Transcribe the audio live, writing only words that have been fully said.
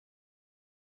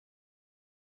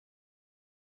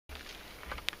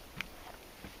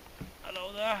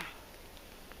Hello there.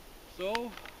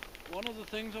 So, one of the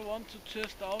things I want to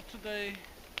test out today,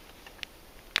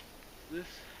 this,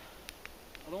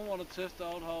 I don't want to test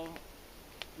out how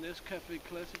Nescafe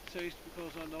Classic tastes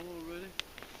because I know already,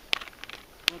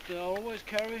 but I always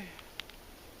carry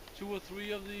 2 or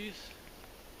 3 of these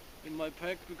in my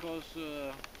pack because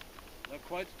they're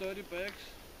quite sturdy bags.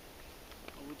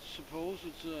 I would suppose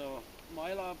it's a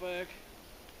Mylar bag,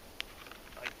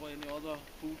 like for any other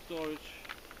food storage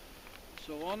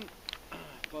and so on,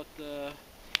 but I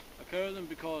carry them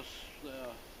because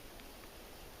they're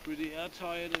pretty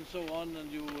airtight and so on,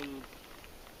 and you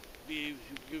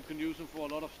can use them for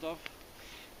a lot of stuff,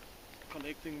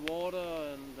 collecting water,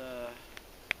 and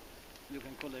you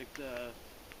can collect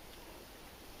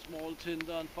small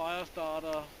tinder and fire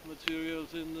starter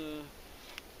materials in the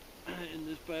in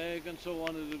this bag and so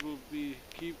on, and it will be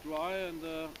keep dry, and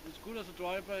it's good as a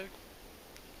dry bag.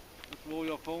 You throw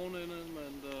your phone in them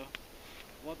and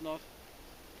whatnot.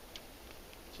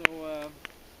 So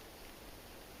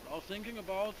I was thinking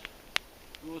about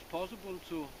if it was possible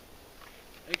to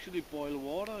actually boil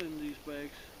water in these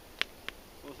bags,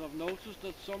 because I've noticed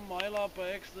that some Mylar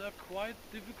bags, they're quite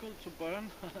difficult to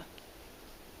burn.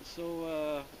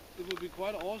 So it would be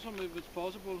quite awesome if it's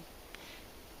possible,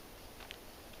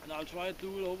 and I'll try to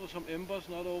do it over some embers,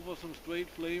 not over some straight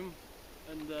flame.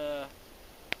 And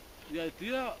the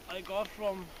idea I got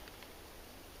from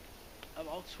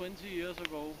about 20 years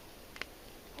ago.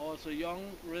 I was a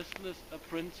young restless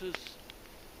apprentice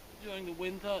during the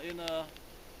winter in a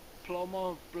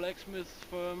plumber blacksmith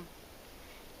firm,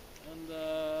 and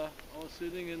I was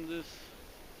sitting in the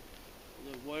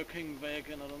working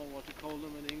wagon, I don't know what to call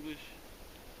them in English,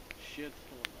 shed,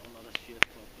 no, not a shed,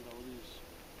 but you know, these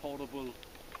portable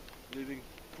living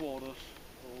quarters,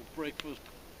 or breakfast,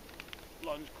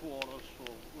 lunch quarters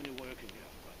for when you're working here.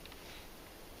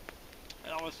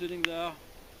 And I was sitting there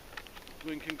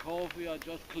drinking coffee. I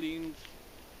just cleaned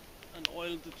and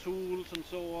oiled the tools and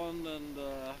so on, and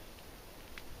the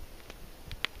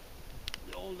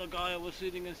older guy was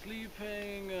sitting and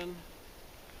sleeping, and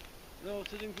I was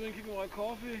sitting drinking my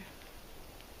coffee,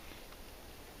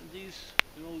 and these,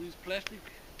 you know, these plastic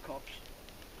cups,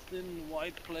 thin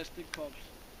white plastic cups,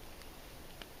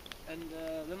 and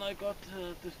then I got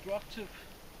destructive,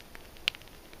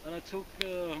 and I took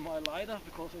my lighter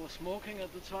because I was smoking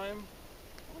at the time,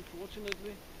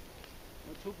 unfortunately.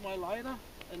 I took my lighter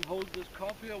and hold this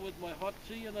coffee with my hot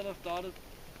tea, and then I started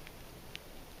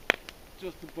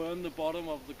just to burn the bottom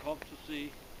of the cup to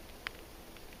see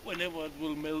whenever it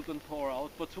will melt and pour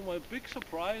out. But to my big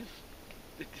surprise,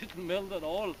 it didn't melt at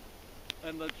all,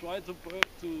 and I tried to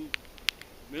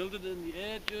melt it in the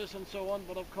edges and so on,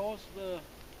 but of course the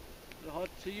hot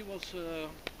tea was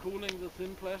cooling the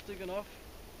thin plastic enough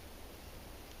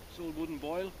so it wouldn't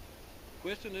boil.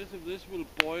 Question is if this will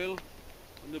boil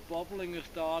when the bubbling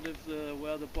starts, if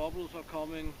where the bubbles are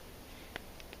coming,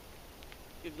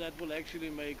 if that will actually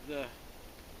make the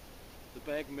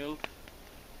bag melt.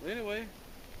 But anyway,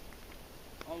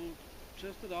 I'll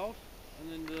test it out,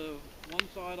 and in the one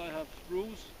side I have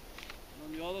spruce, and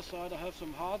on the other side I have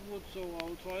some hardwood, so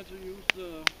I'll try to use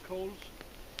the coals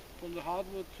from the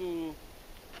hardwood to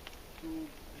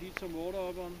heat some water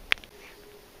up on.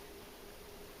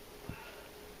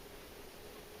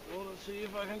 So let's see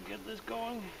if I can get this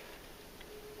going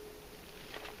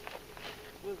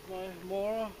with my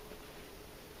Mora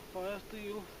fire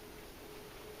steel.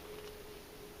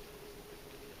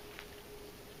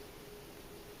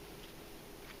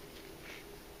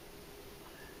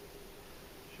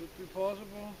 Should be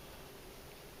possible,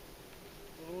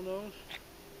 who knows.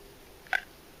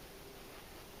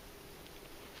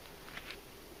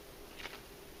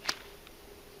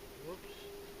 Whoops,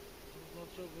 that's not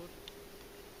so good.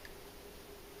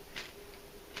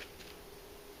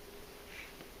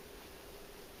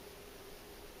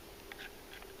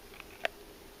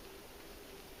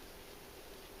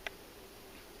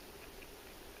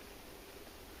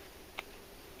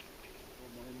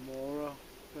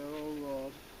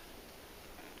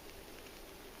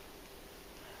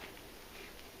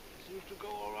 Seems to go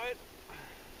alright.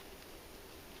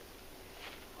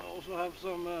 I also have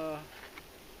some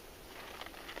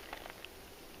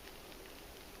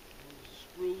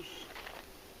spruce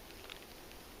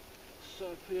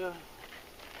sap here.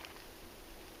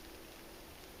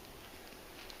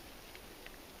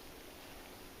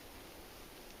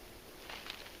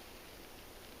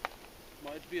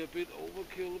 Might be a bit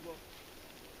overkill, but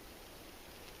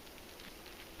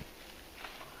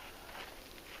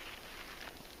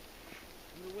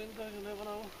in the winter you never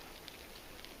know.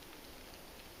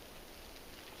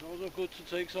 It's also good to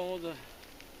take some of the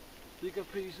thicker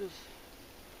pieces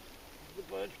the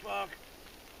birch bark.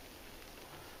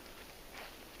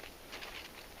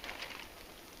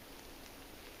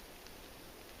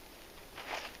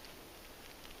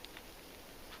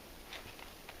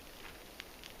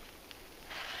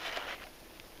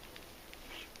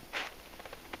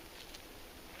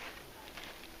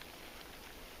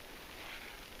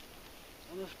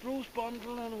 And a spruce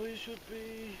bundle, and we should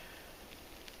be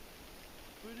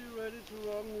pretty ready to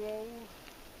rock and roll.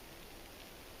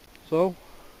 So,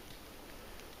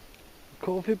 a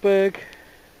coffee bag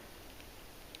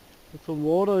with some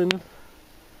water in it,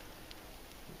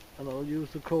 and I'll use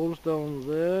the coals down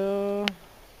there.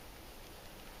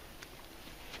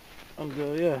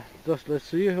 And yeah, just let's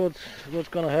see what's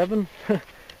gonna happen.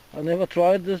 I never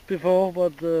tried this before,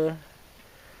 but let's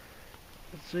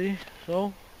see.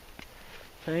 So,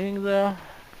 hanging there.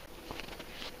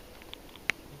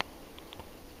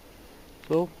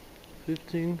 So,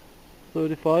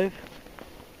 15:35.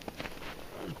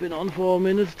 It's been on for a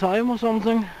minute's time or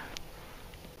something.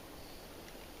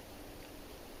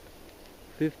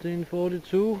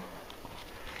 15:42.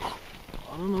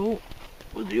 I don't know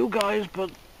with you guys,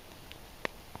 but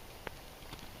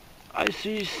I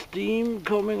see steam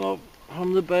coming up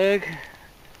from the bag.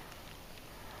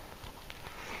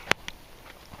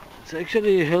 It's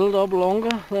actually held up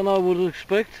longer than I would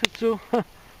expect it to.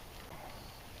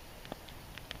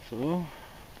 So,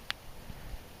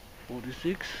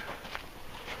 46.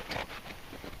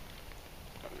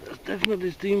 There's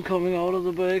definitely steam coming out of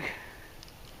the bag.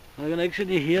 I can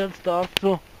actually hear it start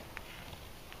to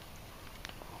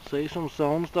say some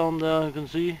sounds down there. You can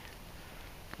see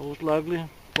most likely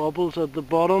bubbles at the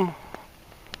bottom,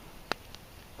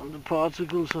 and the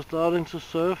particles are starting to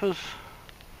surface.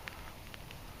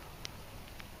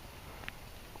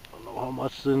 I don't know how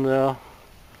much is in there,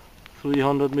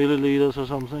 300 milliliters or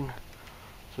something,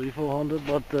 300-400,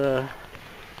 but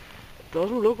it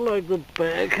doesn't look like the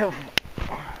bag have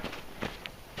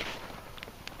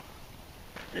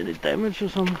any damage or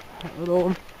something at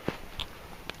all.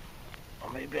 Or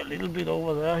maybe a little bit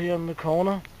over there here in the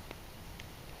corner.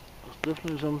 There's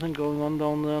definitely something going on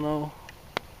down there now.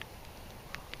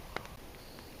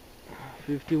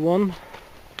 51.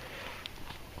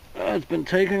 It's been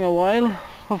taking a while,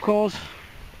 of course,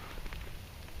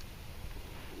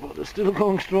 but it's still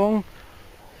going strong.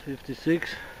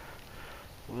 56.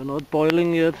 We're not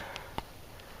boiling yet.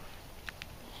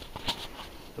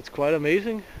 That's quite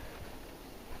amazing.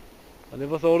 I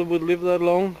never thought it would live that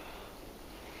long.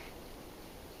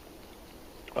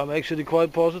 I'm actually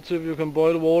quite positive you can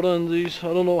boil water in these.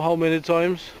 I don't know how many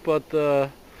times, but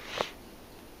I'm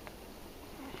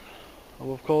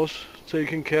of course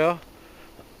taking care.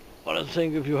 But I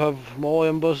think if you have more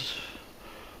embers,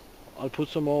 I'll put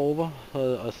some more over.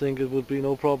 I think it would be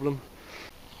no problem.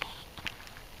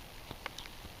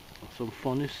 Some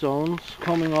funny sounds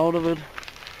coming out of it.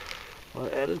 I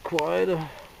added quite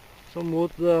some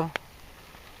wood there.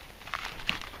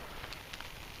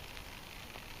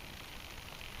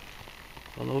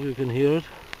 I don't know if you can hear it.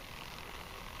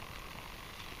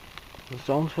 It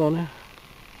sounds funny.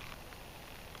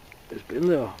 It's been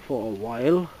there for a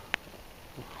while.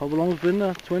 How long it's been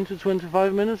there?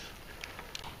 20-25 minutes?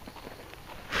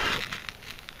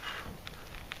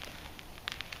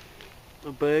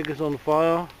 The bag is on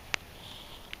fire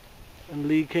and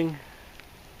leaking.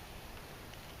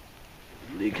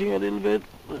 Leaking a little bit.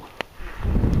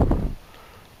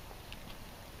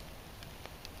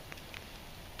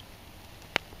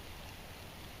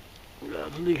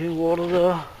 There's leaking water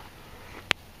there.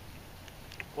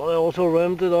 But I also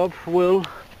ramped it up well.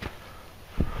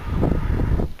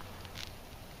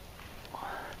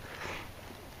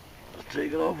 Let's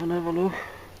take it off and have a look.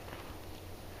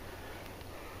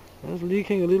 There's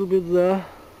leaking a little bit there.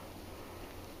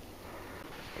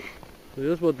 So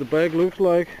here's what the bag looks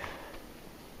like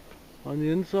on the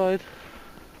inside.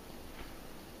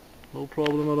 No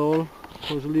problem at all.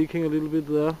 It's leaking a little bit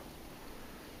there.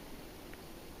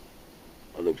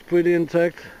 It looks pretty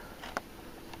intact.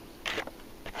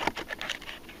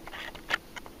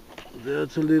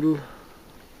 There's a little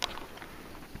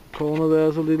corner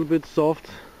there's a little bit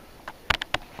soft.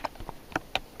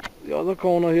 The other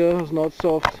corner here is not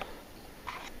soft.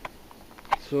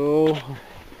 So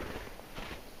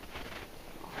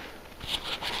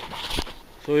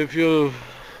if you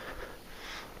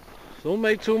don't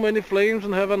make too many flames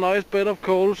and have a nice bed of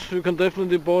coals, you can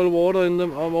definitely boil water in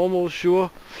them, I'm almost sure.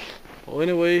 Or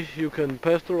anyway, you can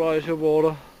pasteurize your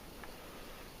water.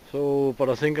 So, but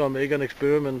I think I'll make an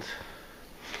experiment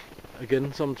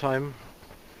again sometime.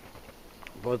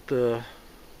 But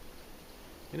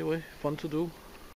anyway, fun to do.